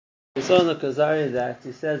We saw in the Kuzari that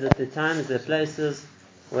he says that the times, there are places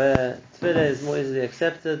where tefillah is more easily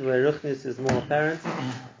accepted, where ruchnius is more apparent.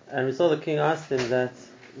 And we saw the king asked him that's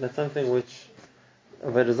something which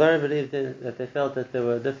Kuzari believed in, that they felt that there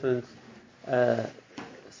were different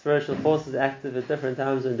spiritual forces active at different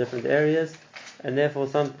times in different areas, and therefore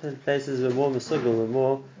some places were more masugul, were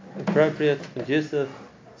more appropriate, conducive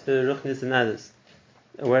to ruchnius than others.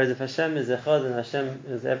 Whereas if Hashem is echad and Hashem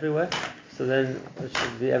is everywhere, so then it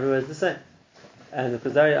should be everywhere the same. And the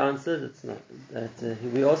Kuzari answered, it's not. That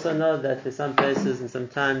we also know that there's some places and some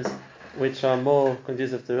times which are more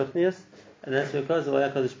conducive to ruchnius, and that's because the way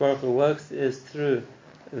HaKadosh Baruch Hu works is through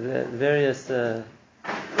the various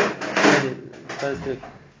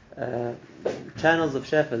channels of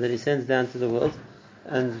shefa that He sends down to the world,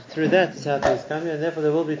 and through that is how things come here. And therefore,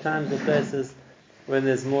 there will be times or places when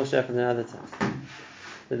there's more shefa than other times.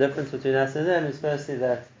 The difference between us and them is firstly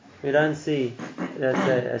that we don't see, let's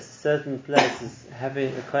say, a certain place as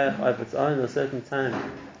having a koyach of its own, or a certain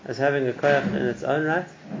time as having a koyach in its own right,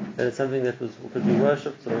 that it's something that could be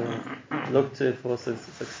worshipped or looked to for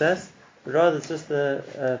success, but rather it's just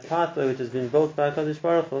a pathway which has been built by HaKadosh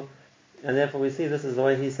Baruch Hu, and therefore we see this is the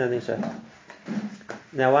way He's sending Sheph.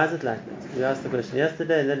 Now, why is it like that? We asked the question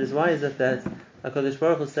yesterday, and that is, why is it that HaKadosh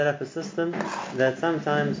Baruch Hu set up a system that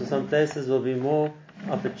sometimes or some places will be more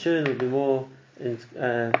opportune, will be more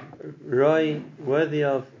worthy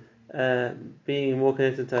of being more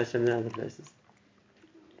connected to Hashem than other places.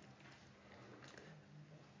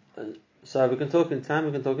 So we can talk in time,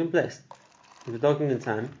 we can talk in place. If we're talking in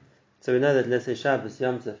time, so we know that, let's say Shabbos,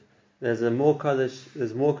 Yom Tov, there's more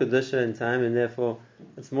kedusha in time, and therefore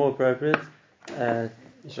it's more appropriate.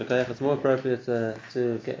 It's more appropriate to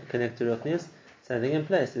connect to ruchnius. Same thing in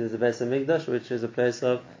place. There's a Beis Hamikdash, which is a place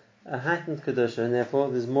of a heightened kedusha, and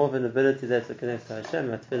therefore there's more of an ability there to connect to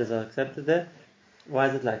Hashem. Our tefillahs are accepted there. Why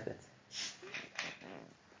is it like that?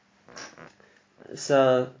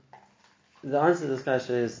 So the answer to this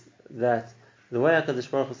question is that the way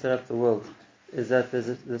HaKadosh Baruch Hu set up the world is that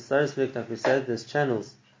there's so to speak, like we said, there's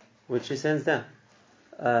channels which He sends down,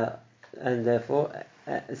 and therefore,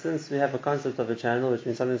 since we have a concept of a channel, which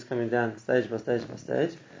means something's coming down stage by stage by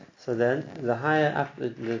stage, so then the higher up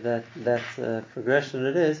that progression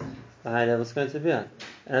it is, the higher level it's going to be on.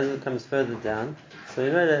 And as it comes further down, so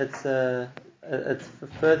you know that it's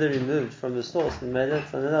further removed from the source, and made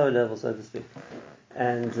it on a lower level, so to speak.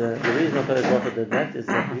 And the reason HaKadosh Baruch Hu did that is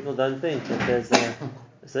that people don't think that there's a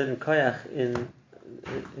certain koyach in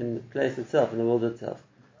the place itself, in the world itself.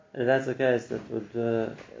 And if that's the case, that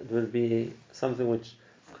would be something which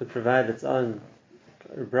could provide its own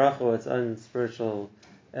bracha or its own spiritual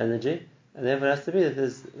energy, and therefore it has to be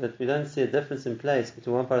that we don't see a difference in place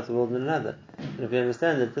between one part of the world and another. And if we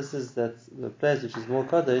understand that that the place which is more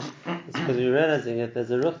Kaddish, it's because we're realizing that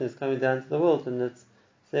there's a ruch that's coming down to the world, and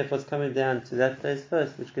therefore it's coming down to that place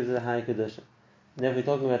first, which gives it a higher Kedusha. And if we're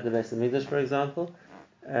talking about the Beis Hamikdash, for example,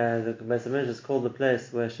 the Beis Hamikdash is called the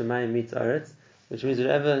place where Shemayim meets Aretz, which means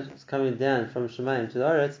whatever is coming down from Shemayim to the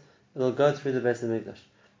Aretz, it'll go through the Beis Hamikdash.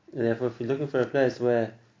 And therefore, if you're looking for a place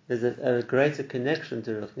where there's a greater connection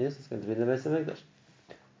to Ruchnius, it's going to be in the Beis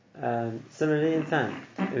Hamikdash. Similarly, in time,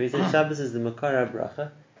 if we say Shabbos is the Makara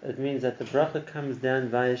bracha, it means that the bracha comes down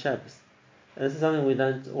via Shabbos. And this is something we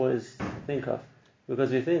don't always think of,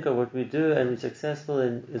 because we think of what we do and we're successful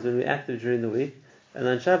in is when we're active during the week, and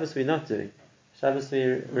on Shabbos we're not doing. Shabbos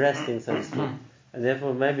we're resting, so to speak. And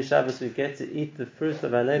therefore, maybe Shabbos we get to eat the fruits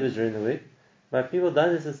of our labors during the week, but people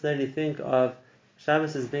don't necessarily think of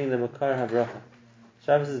Shabbos as being the Makar HaBracha.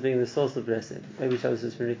 Shabbos as being the source of blessing. Maybe Shabbos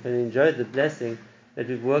is when we can enjoy the blessing that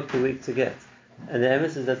we've worked the week to get. And the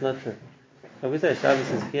emes is that's not true. But we say Shabbos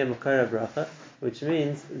is Kia Makar HaBracha, which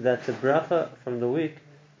means that the bracha from the week,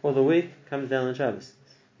 for the week, comes down on Shabbos.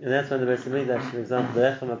 And that's when the Beis Hamikdash, for example,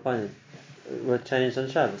 the Echem Apanim, were changed on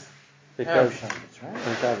Shabbos. Because Shabbos, right?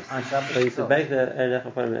 On Shabbos. On Shabbos. They used to bake the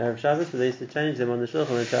Echem Apanim on Erev Shabbos, but they used to change them on the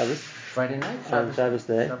Shulchan on Shabbos. Friday night? On Shabbos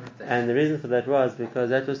day. And the reason for that was because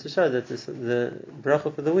that was to show that the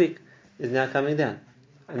bracha for the week is now coming down.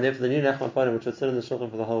 And therefore the new Echem Apanim, which was sit in the Shulchan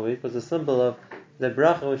for the whole week, was a symbol of the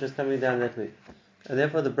bracha which is coming down that week. And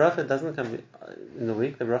therefore the bracha doesn't come in the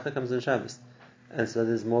week, the bracha comes on Shabbos. And so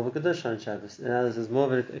there's more of a Kedusha on Shabbos. And now there's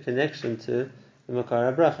more of a connection to the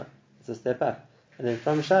Makar HaBracha. It's a step up. And then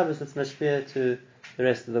from Shabbos it's mashpia to the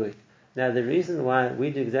rest of the week. Now the reason why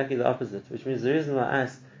we do exactly the opposite, which means the reason why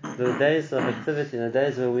the days of activity and the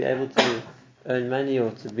days where we're able to earn money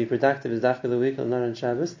or to be productive is after the week or not on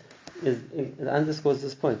Shabbos, it underscores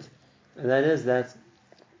this point. And that is that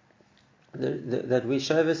we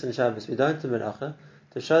Shabbos and Shabbos, we don't do Melacha,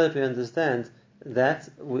 to show that we understand that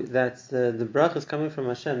the bracha is coming from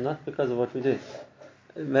Hashem, not because of what we do.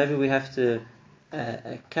 Maybe we have to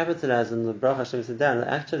capitalize on the bracha Hashem sent down and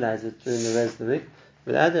actualize it during the rest of the week.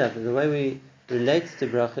 Without that, the way we relate to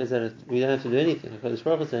bracha is that we don't have to do anything. HaKadosh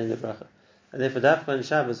Baruch Hu is sending the bracha, and therefore Dafka on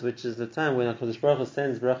Shabbos, which is the time when HaKadosh Baruch Hu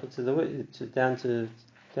sends bracha to the week, down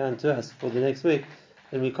to us for the next week,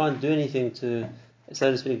 then we can't do anything to,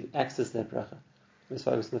 so to speak, access that bracha. Let's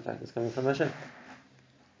focus on the fact it's coming from Hashem.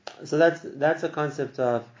 So that's a concept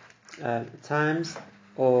of times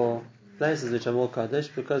or places which are more Kaddish,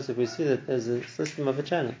 because if we see that there's a system of a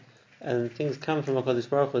channel, and things come from HaKadosh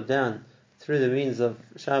Baruch Hu down through the means of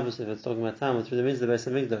Shabbos, if it's talking about time, or through the means of the Beis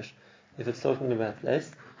HaMikdash, if it's talking about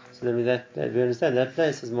place, so then we understand that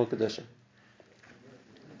place is more Kedusha.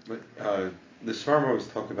 But the Svarim always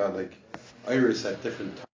talk about like iris at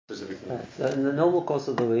different times specifically. Right. So in the normal course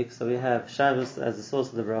of the week, so we have Shabbos as the source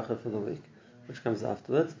of the bracha for the week, which comes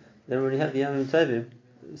afterwards. Then when we have the Yom Tovim,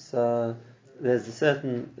 so there's a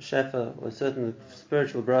certain shefa or a certain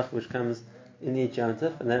spiritual bracha which comes in each Yom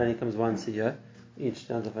Tov, and that only comes once a year. Each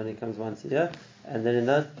Yom Tov only comes once a year, and then in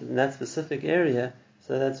that specific area,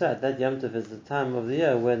 so that's right. That Yom Tov is the time of the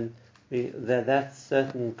year when that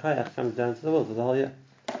certain koyach comes down to the world for the whole year.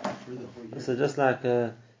 So just like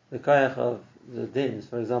the koyach of the dins,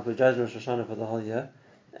 for example, judge Rosh Hashanah for the whole year,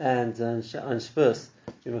 and on Shabbos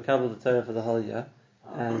we makabel the Torah for the whole year,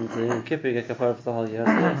 and in Kippur you get kapara for the whole year.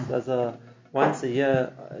 So that's a once a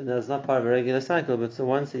year. It's not part of a regular cycle, but it's a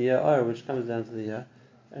once a year or which comes down to the year,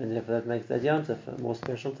 and therefore that makes that Yom Tov a more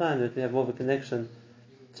special time. That we have more of a connection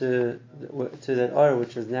to that or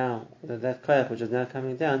which is now that koyach which is now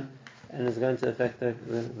coming down, and is going to affect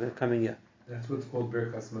the coming year. That's what's called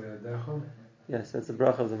Birkas Moedecha? Yes, that's the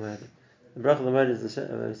bracha of the Moed. The bracha of the Moed is the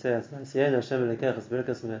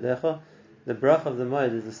The bracha of the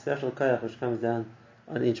Moed is a special koyach which comes down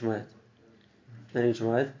on each Moed.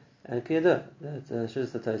 And Kiyada, that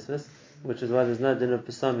Shus the Tosfos, which is why there's no din of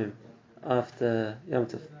Besamim after Yom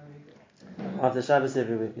Tov. After Shabbos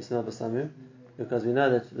every week we smell Besamim, because we know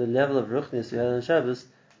that the level of Ruchnius we had on Shabbos,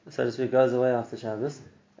 so to speak, goes away after Shabbos,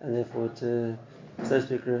 and therefore to, so to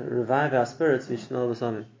speak, revive our spirits, we smell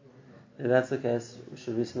Besamim. If that's the case,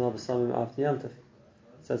 should we smell Besamim after Yom Tov?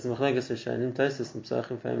 So it's Machleges Rishonim. Tosfos in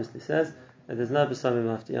Pesachim famously says that there's no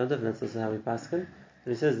Besamim after Yom Tov, and that's also how we paskin.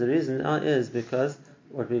 But he says the reason is because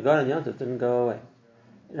what we got on Yom Tov didn't go away.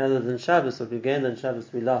 In other than Shabbos, what we gained on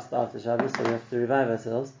Shabbos we lost after Shabbos, so we have to revive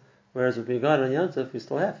ourselves. Whereas what we got on Yom Tov we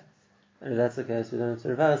still have. And if that's the case, we don't have to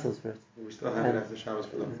revive ourselves for it. We still have it after Shabbos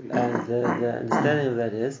for them. And the understanding of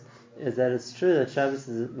that is that it's true that Shabbos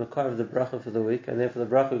is the makar of the bracha for the week, and therefore the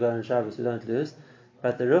bracha we got on Shabbos we don't lose.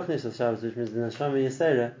 But the ruchnis of Shabbos, which means the neshama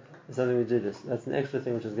yisera, is something we do this. That's an extra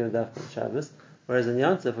thing which is given after Shabbos. Whereas in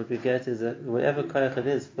Yom Tov, what we get is that whatever koyach it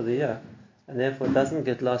is for the year, and therefore it doesn't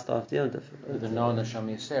get lost after Yom Tov. The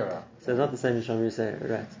non-neshama yisera. So it's not the same neshama yisera,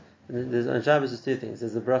 right? And on Shabbos there's two things.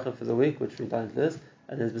 There's the bracha for the week, which we don't lose,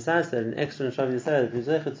 and there's besides that an extra neshama yisera that we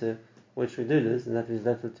zeicha to, which we do lose, and that is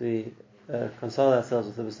that what we console ourselves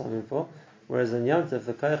with the besamim for. Whereas in Yom Tov,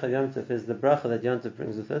 the koyach of Yom Tov is the bracha that Yom Tov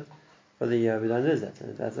brings with it. For the year, we don't lose that.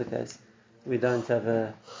 And if that's the case, we don't have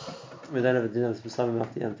a din of besamim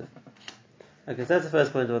after Yom Tov. Okay, so that's the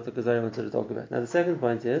first point of what the Kuzari wanted to talk about. Now the second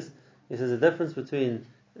point is, he says the difference between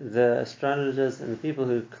the astrologers and the people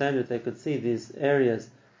who claimed that they could see these areas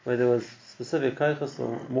where there was specific koychos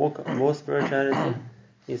or more spirituality.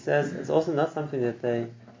 He says it's also not something that they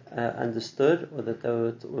understood or that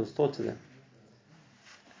was taught to them.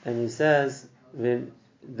 And he says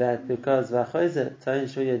that because the chayzer,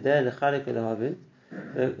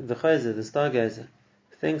 the stargazer,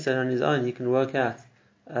 thinks that on his own he can work out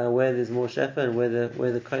where there's more shefa and where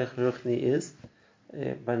the koyach ruchni is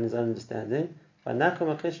by his own understanding. But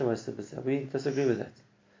we disagree with that.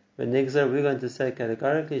 But we're going to say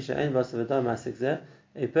categorically,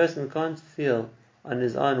 a person can't feel on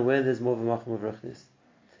his own where there's more of a machum of ruchnis.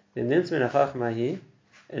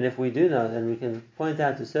 And if we do know, then we can point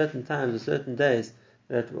out to certain times or certain days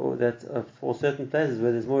that for certain places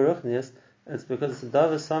where there's more ruchnius, it's because it's a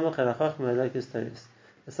davas samach al chachma like histories.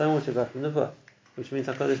 It's something which we got from the book, which means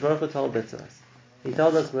HaKadosh Baruch Hu told that to us. He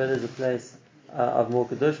told us where there's a place of more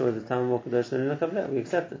Kedush, or the time of more Kedush than in the Kabbalah. We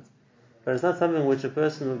accept it. But it's not something which a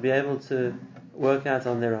person would be able to work out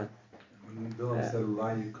on their own. When Bilam said,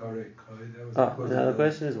 "Lie, you correct." Now the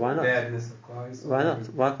question is, why not? Why not?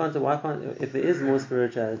 Why can't? If there is more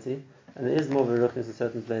spirituality and there is more veruchnis in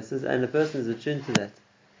certain places, and the person is attuned to that,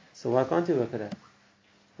 so why can't he work it out?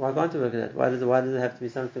 Why does it have to be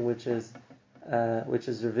something which is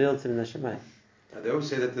revealed to him in the Shemayim? They always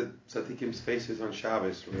say that the Tzaddikim's faces on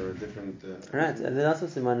Shabbos were different. Right, and then that's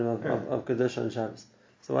what's the minimum of Kedusha on Shabbos.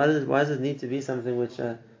 So why does it need to be something which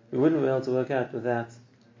we wouldn't be able to work out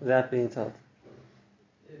without being told?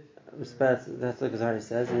 But that's what Kazari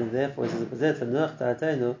says, and therefore it says,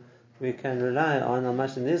 we can rely on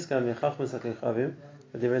Amashim Nizkar Mechachmas HaKechavim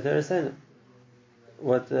V'divrei Torah.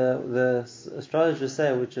 What the astrologers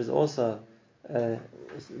say, which is also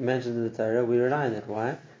mentioned in the Torah, we rely on it.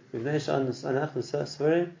 Why? Because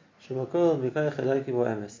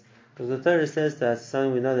the Torah says that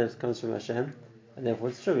something we know that it comes from Hashem, and therefore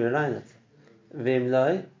it's true, we rely on it. And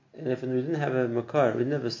if we didn't have a makar, we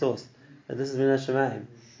didn't have a source, that this is Min HaShamayim,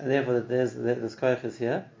 and therefore that this koich is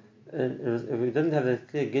here, and if we didn't have the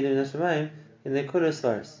clear Gilui Min HaShamayim, then there could have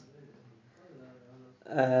svaris.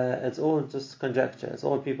 It's all just conjecture, it's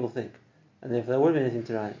all people think, and therefore there wouldn't be anything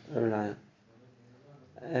to rely on.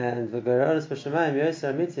 And the Gararas B'Shamayim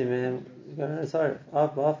Yosef Mitzim Mehem Gararas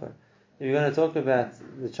Harif Offer. If you're going to talk about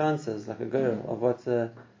the chances, like a girl, of what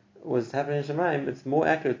was happening in Shemayim, it's more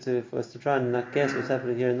accurate for us to try and not guess what's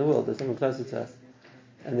happening here in the world. There's something closer to us,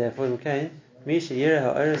 and therefore in Cain, Misha Yireh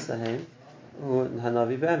HaOris Lahem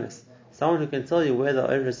Hanavi B'Emes. Someone who can tell you where the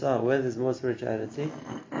Oris are, where there's more spirituality,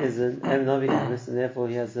 is an Navi Emes, and therefore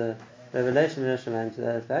he has a revelation in Shemayim to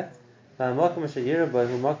that effect. And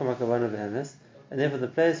therefore the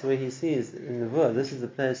place where he sees in the Vur, this is the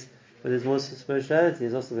place where there's more spirituality,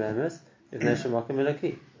 is also Be'emes, if Neshamakim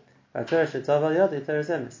Elaki.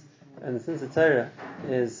 And since the Torah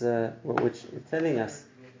is which is telling us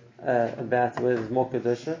about where there's more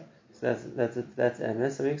Kedusha, so that's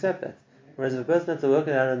Emes, so we accept that. Whereas if a person has to work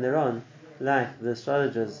it out on their own, like the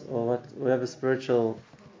astrologers or whatever spiritual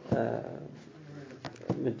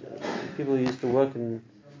people who used to work in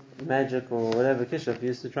magic or whatever Kishuf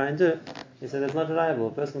used to try and do, he said it's not reliable.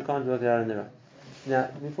 A person can't work it out on their own. Now,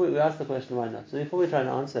 before we ask the question why not, so before we try to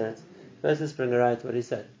answer it, first let's bring right what he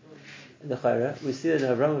said. In the Chayra, we see that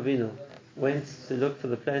Avraham Avinu went to look for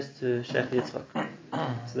the place to Shech Yitzchak,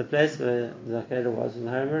 so the place where the Akedah was in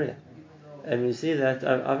Har Moriah. And we see that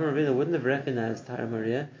Avraham Avinu wouldn't have recognized Har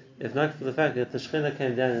Moriah if not for the fact that the Shekhinah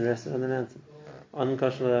came down and rested on the mountain, on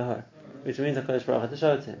Koshel Lahar, which means that HaKadosh Baruch Hu had to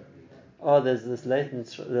show it to him. There's this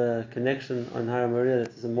latent connection on Har Moriah that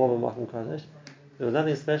is more of a Makom Kodesh. There was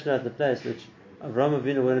nothing special at the place which Avraham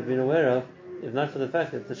Avinu would have been aware of if not for the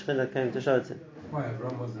fact that the Shekhinah came to show it to him. Why?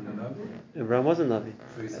 Avraham wasn't a Navi? Avraham was a Navi.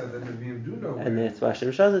 So he said that Nevi'im do know. And that's why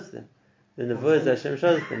Hashem shows it to them. The Nevuah is that Hashem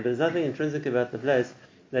shows it to them. But there's nothing intrinsic about the place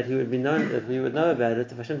that he would know about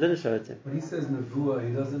it if Hashem didn't show it to him. When he says Nevuah,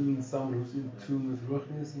 he doesn't mean someone who's in tune with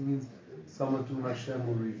Ruchnius, he means someone to whom Hashem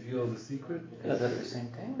will reveal the secret. Is that the same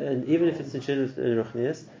thing? And even if it's in tune with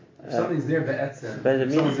Ruchnius, something's there be'etzem. But it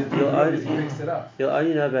means he picks it up. You'll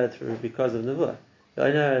only know about it because of Nevuah. You'll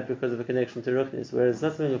only know about it because of a connection to Ruchnius, whereas it's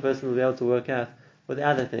not something a person will be able to work out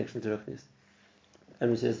without a connection to Ruchnius.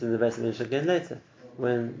 And we see this in the base of Mishnah again later.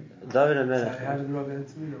 When David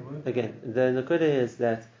HaMelech, again, the Nakuda is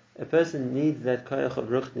that a person needs that koyach of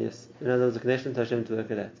Ruchnius, in other words, a connection to Hashem to work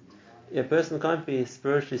it out. A person can't be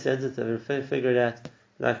spiritually sensitive and figure it out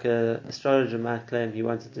like an astrologer might claim he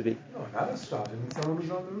wants it to be. No, not astrologer. I mean, someone who's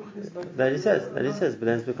on the Ruchnius. That he says, but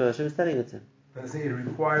then it's because Hashem is telling it to him. But I say it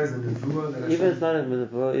requires a Nevuah that Hashem... Even if it's not a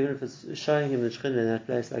Nevuah, even if it's showing him the Shekhinah in that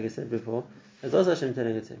place, like I said before, it's also Hashem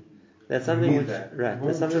telling it to him. That's something which, right?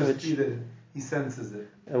 That's something which he senses it.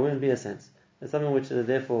 It wouldn't be a sense. It's something which,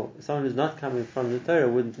 therefore, someone who's not coming from the Torah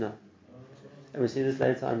wouldn't know. And we see this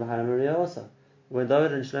later on Har Moriah also. When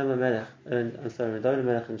David and Shlomo Melech, when David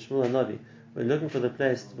Melech and Shmuel Navi were looking for the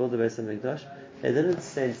place to build the Beis HaMikdash, they didn't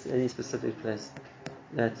sense any specific place.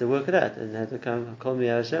 They had to work it out, and they had to come, call me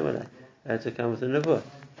Hashem, they had to come with a Nevuah.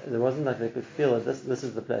 It wasn't like they could feel that this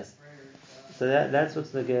is the place. So that's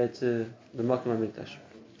what's negated to the Makom HaMikdash.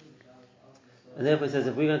 And therefore it says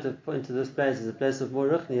if we're going to point to this place as a place of more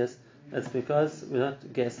Ruchnius, that's because we're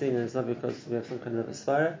not guessing, and it's not because we have some kind of a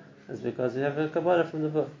svara, it's because we have a Kabbalah from the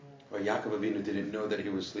book. Or Yaakov Avinu didn't know that he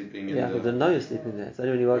was sleeping in Yaakov didn't know he was sleeping there. It's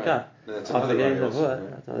only when he woke up. No, that's after getting the also.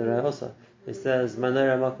 That's another right also. It says,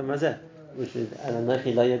 Manora Malkam Razeh, which is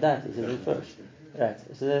Ananochi La Yadat, it's in the first. Right.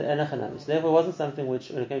 So therefore it wasn't something which,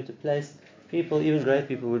 when it came to place, people, even great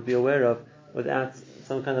people, would be aware of without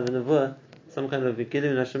some kind of a nevuah, some kind of a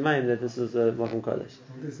Gilui Min HaShamayim that this was a Makom Kodesh.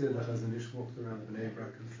 They said the Chazon Ish walked around Bnei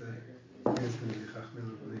Brak and said, "Here's going to be Chachmei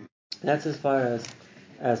Bnei." That's as far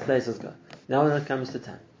as places go. Now when it comes to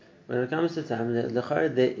time. When it comes to time,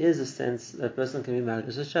 there is a sense that a person can be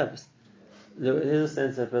Margish at Shabbos. There is a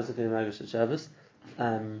sense that a person can be Margish at Shabbos.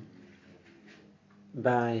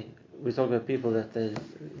 We talk about people that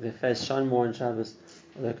their face shone more on Shabbos,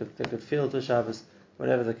 or they could feel to Shabbos,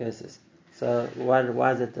 whatever the case is. So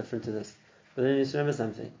why is that different to this? But then you need to remember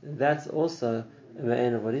something. That's also a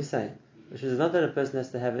ma'an of what he's saying, which is not that a person has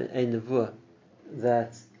to have a nevuah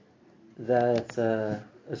that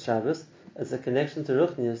it's Shabbos. It's a connection to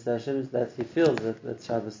Ruchnius that he feels that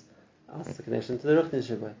Shabbos. It's a connection to the Ruchnius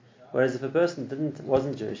Shabbat. Whereas if a person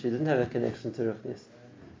wasn't Jewish, he didn't have a connection to Ruchnius.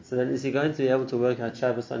 So then is he going to be able to work out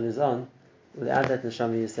Shabbos on his own without that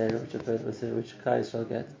Neshama Yisera which Klal Yisrael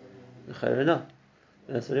get? No.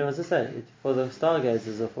 That's what he wants to say. For the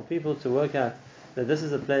stargazers or for people to work out that this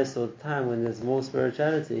is a place or time when there's more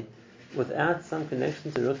spirituality, without some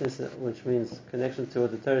connection to Ruchnius, which means connection to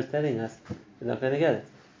what the Torah is telling us, you're not going to get it.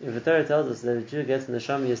 If the Torah tells us that a Jew gets an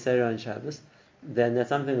Neshama Yisera on Shabbos, then that's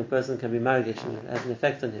something a person can be margish and has an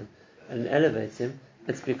effect on him and elevates him.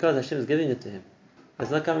 It's because Hashem is giving it to him. It's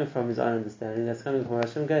not coming from his own understanding, that's coming from what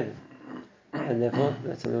Hashem gave him. And therefore,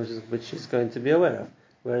 that's something which he's going to be aware of.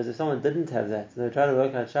 Whereas if someone didn't have that, they try to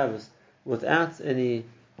work out Shabbos without any,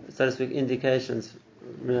 so to speak, indications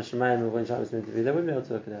Min HaShamayim of when Shabbos is meant to be, they wouldn't be able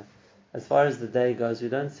to work it out. As far as the day goes, we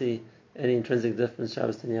don't see any intrinsic difference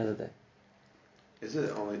Shabbos to any other day. Is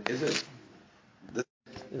it?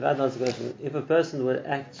 If I'd answer the question, if a person would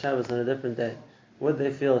act Shabbos on a different day, would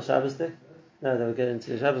they feel Shabbos-dik? No, they would get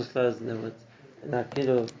into Shabbos clothes and they would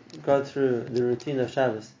go through the routine of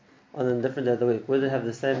Shabbos on a different day of the week. Would it have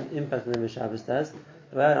the same impact on them as Shabbos does?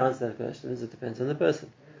 The way I'd answer that question is it depends on the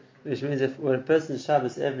person. Which means if when a person's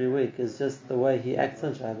Shabbos every week is just the way he acts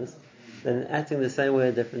on Shabbos, then acting the same way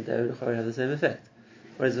a different day would have the same effect.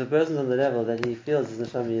 Whereas if a person's on the level that he feels is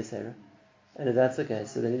Neshama Yisera, and if that's the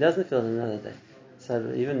case, so then he doesn't feel it another day.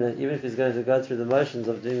 So even if he's going to go through the motions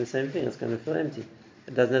of doing the same thing, it's going to feel empty.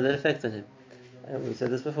 It doesn't have that effect on him. And we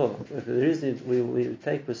said this before. The reason we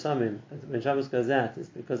take Besamim when Shabbos goes out is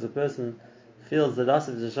because the person feels the loss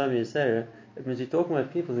of the Neshama Yisera. It means you're talking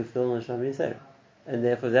about people who feel Neshama Yisera. And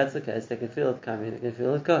therefore, if that's the case, they can feel it coming, they can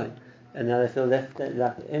feel it going. And now they feel left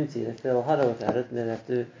like empty, they feel harder without it, and they have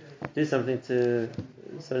to do something to,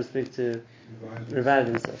 so to speak, to revive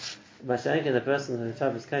themselves. By saying the person who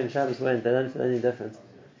Shabbos came, Shabbos went, they don't feel any different.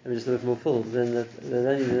 They're just a bit more full than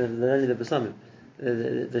only the Besamim.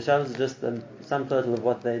 The Shabbos is just the sum total of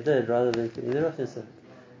what they did rather than feeling the roughness of it.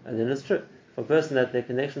 And then it's true. For a person that their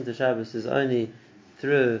connection to Shabbos is only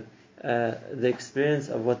through the experience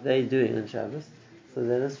of what they're doing on Shabbos, so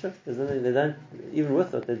then it's true. They don't, even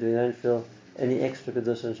with what they're doing, they don't feel any extra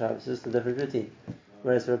Kedusha on Shabbos. It's just a different routine.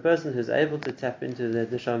 Whereas for a person who's able to tap into the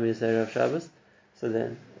Neshama Yisera of Shabbos, so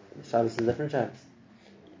then Shabbos is a different Shabbos.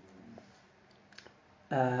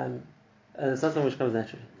 And it's not something which comes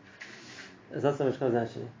naturally.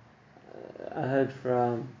 I heard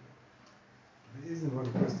from... It isn't when a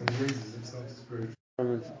person raises himself spiritually.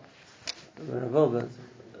 From Rav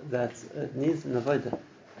that it needs an avodah.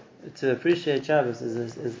 To appreciate Shabbos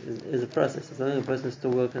is a process. It's something a person has to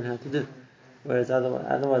work on how to do. Whereas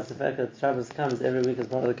otherwise the fact that Shabbos comes every week as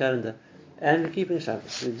part of the calendar, and we're keeping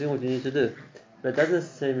Shabbos, we're doing what you need to do, but it doesn't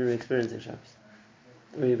necessarily mean we're experiencing Shabbos.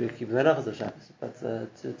 We're keeping the halachas of Shabbos, but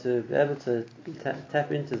to be able to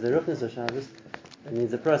tap into the ruchnis of Shabbos, it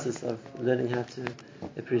needs a process of learning how to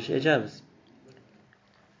appreciate Shabbos.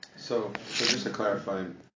 So just to clarify,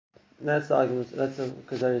 that's the argument. That's what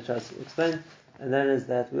Kuzari tries to explain, and that is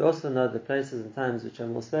that we also know the places and times which are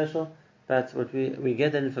more special. But what we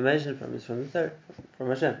get that information from is from the Torah, from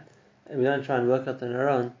Hashem, and we don't try and work out on our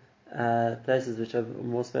own places which are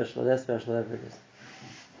more special or less special, whatever it is.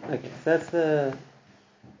 Okay, so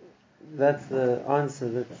that's the answer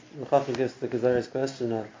that the Chacham gives to the Kuzari's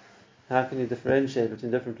question of how can you differentiate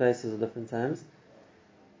between different places or different times.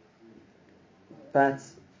 But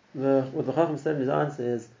what the Chacham said in his answer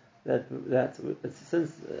is that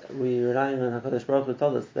since we're relying on HaKadosh Baruch Hu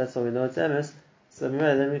told us that's how we know it's emes, so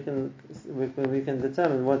then we can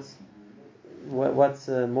determine what's more of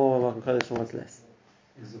HaKadosh and what's less.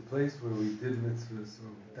 Is a place where we did mitzvahs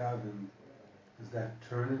or daven, does that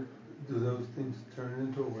do those things turn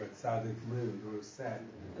into where a tzaddik lived or sat?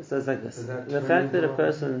 So it's like this. The fact that a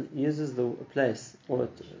person uses the place or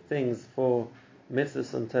things for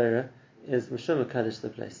mitzvahs on Torah is Mishum HaKadosh the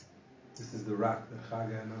place. This is the rock that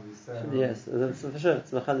Chagai and Avi said. Yes, for sure,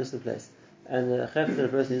 it's Machadish the place. And the chefs that a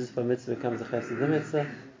person uses for mitzvah becomes a chefs of the mitzvah,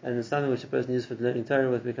 and something which a person uses for learning Torah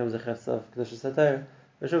with becomes a chefs of Kedushas HaTorah,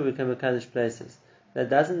 which will become a Kaddish places. That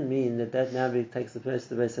doesn't mean that now takes the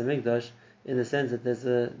place of the Beis HaMikdash in the sense that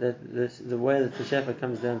the way that the shefa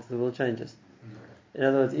comes down to the world changes. In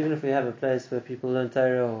other words, even if we have a place where people learn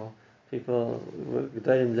Torah or people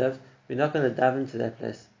Gedolim live, we're not going to daven to that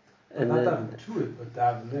place. Not daven to it, but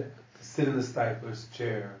daven there. Sit in the stipler's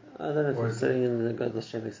chair. I don't know if sitting in the Godless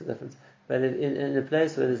chair makes a difference. But in a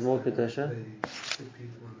place where there's more Kedusha,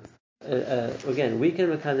 Again, we can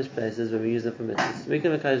Mekadosh places when we use them for mitzvahs. We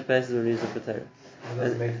can Mekadosh places when we use them for Torah.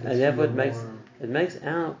 And therefore it makes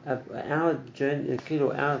our journey, our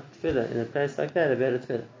tefillah in a place like that a better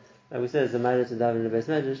tefillah. Like we said, it's a matter to daven in the base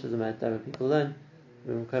medrash, it's a matter to daven people learn,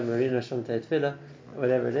 whatever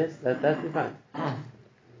it is, that'd be fine.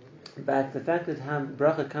 But the fact that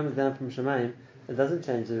bracha comes down from Shemayim, it doesn't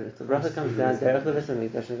change it. The bracha comes down, derech the Beis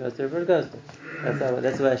Hamikdash, and goes to wherever it goes to.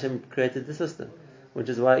 That's why Hashem created the system. Which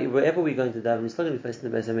is why wherever we're going to daven, we're still going to be facing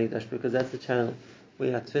the Beis Hamikdash, because that's the channel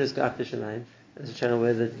where our tefillahs go up to Shemayim. That's the channel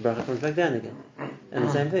where the bracha comes back down again. And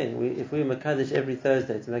the same thing, if we Mekadosh every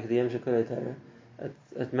Thursday to make the Yom Shekol Torah,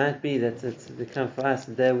 it might be that it's become for us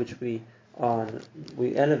the day which we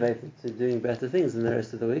elevate to doing better things than the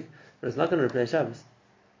rest of the week, but it's not going to replace Shabbos.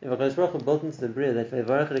 If HaKadosh Baruch Hu built into the Bria that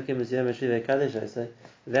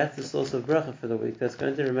that's the source of bracha for the week, that's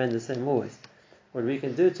going to remain the same always. What we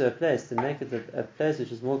can do to a place to make it a place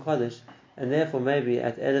which is more Kaddish, and therefore maybe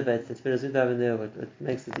it elevates the tefillas we daven there, it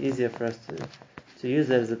makes it easier for us to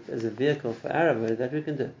use it as a vehicle for our avodah, that we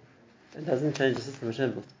can do. It doesn't change the system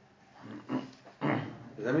Hashem built.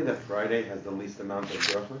 Does that mean that Friday has the least amount of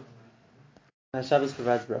bracha? Shabbos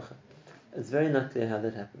provides bracha. It's very not clear how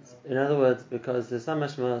that happens. In other words, because there's so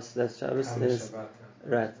much more that Shabbos is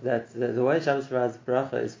right. That the way Shabbos provides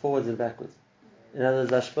bracha is forwards and backwards. In other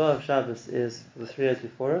words, the hashpah of Shabbos is for the 3 days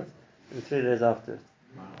before it and 3 days after it.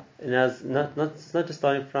 And it's not just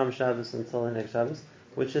starting from Shabbos until the next Shabbos,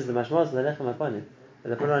 which is the mashmos of the lechem hapanim.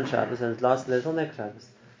 They put it on Shabbos and it lasts until next Shabbos.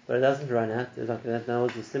 But it doesn't run out. It's like that. Now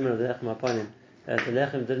it's the simmer of the lechem hapanim. The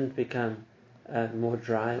lechem didn't become more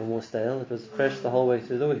dry or more stale. It was fresh the whole way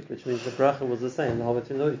through the week, which means the bracha was the same the whole way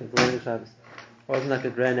through the week until the next Shabbos. It wasn't like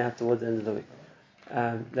it ran out towards the end of the week.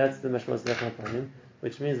 That's the mashmos of the lechem hapanim,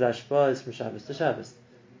 which means the hashpah is from Shabbos to Shabbos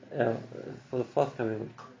for the forthcoming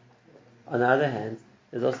week. On the other hand,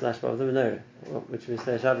 there's also the hashpah of the menorah, which we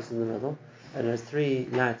say Shabbos in the middle, and there's 3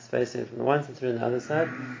 lights facing from the one side, 3 on the other side,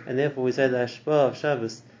 and therefore we say the hashpah of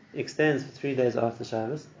Shabbos extends for 3 days after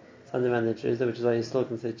Shabbos, Sunday, Monday, Tuesday, which is why you still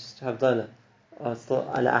can say Havdalah, or still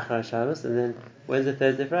ala achar Shabbos, and then Wednesday,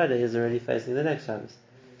 Thursday, Friday is already facing the next Shabbos.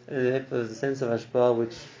 And therefore there's a sense of hashpah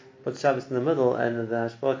which puts Shabbos in the middle, and the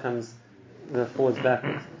hashpah comes forwards,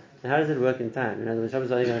 backwards. And how does it work in time? The Shabbos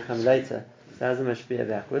is only going to come later, so how does the mashpia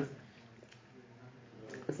backwards?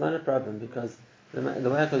 It's not a problem, because the way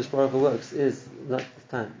HaKadosh Baruch Hu works is not with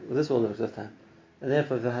time. Well, this world works with time. And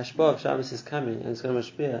therefore, if the hashpah of Shabbos is coming and it's going to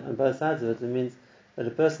mashpia on both sides of it, it means that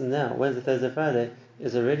a person now, Wednesday, Thursday, Friday,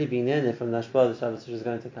 is already being near from the hashpah of the Shabbos which is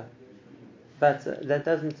going to come. But that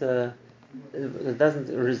doesn't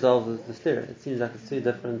resolve the theory. It seems like it's 2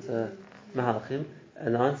 different mahalachim,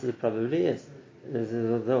 and the answer probably is. There's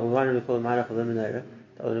the one we call the mahalach of the menorah,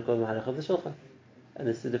 the other we call the mahalach of the shulchan. And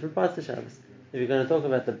it's 2 different parts of Shabbos. If you're going to talk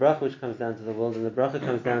about the bracha which comes down to the world, and the bracha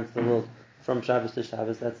comes down to the world from Shabbos to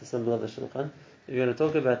Shabbos, that's the symbol of the shulchan. If you're going to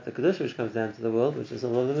talk about the kedusha which comes down to the world, which is the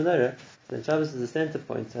symbol of the menorah, then Shabbos is the center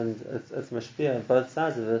point, and it's mashpia on both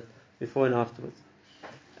sides of it, before and afterwards.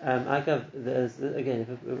 Again,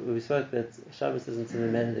 if we spoke that Shabbos isn't an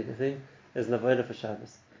American thing, there's an avodah for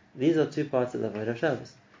Shabbos. These are 2 parts of the avodah of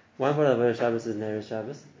Shabbos. One part of the avodah of Shabbos is Ner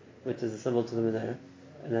Shabbos, which is a symbol to the menorah,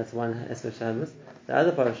 and that's one aspect of Shabbos. The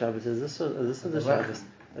other part of Shabbos is the Sunnah Shabbos,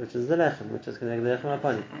 which is the lechem, which is connected to the lechem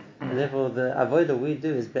hapanim. And therefore, the avodah we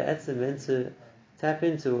do is be'etzim meant to tap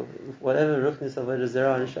into whatever ruchnis avodas there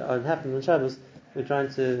are happening on Shabbos. We're trying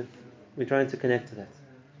to connect to that.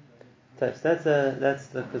 So that's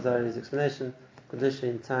the Kuzari's explanation. Kedusha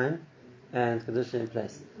in time and Kedusha in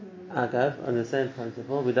place. Agav, on the same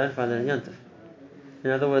principle, we don't find that in Yom Tov.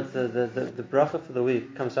 In other words, the bracha for the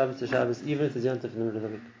week comes Shabbos to Shabbos, even if it's Yom Tov in the middle of the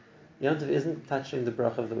week. Yom Tov isn't touching the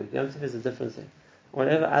bracha of the week. Yom Tov is a different thing.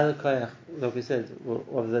 Whatever other koyach, like we said,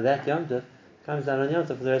 of that Yom Tov, comes down on Yom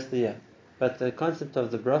Tov for the rest of the year. But the concept of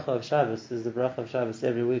the bracha of Shabbos is the bracha of Shabbos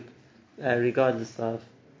every week, regardless of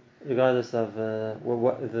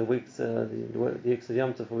what the weeks, the weeks of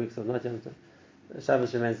Yom Tov or weeks of not Yom Tov.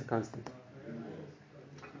 Shabbos remains a constant.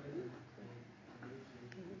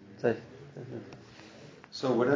 So what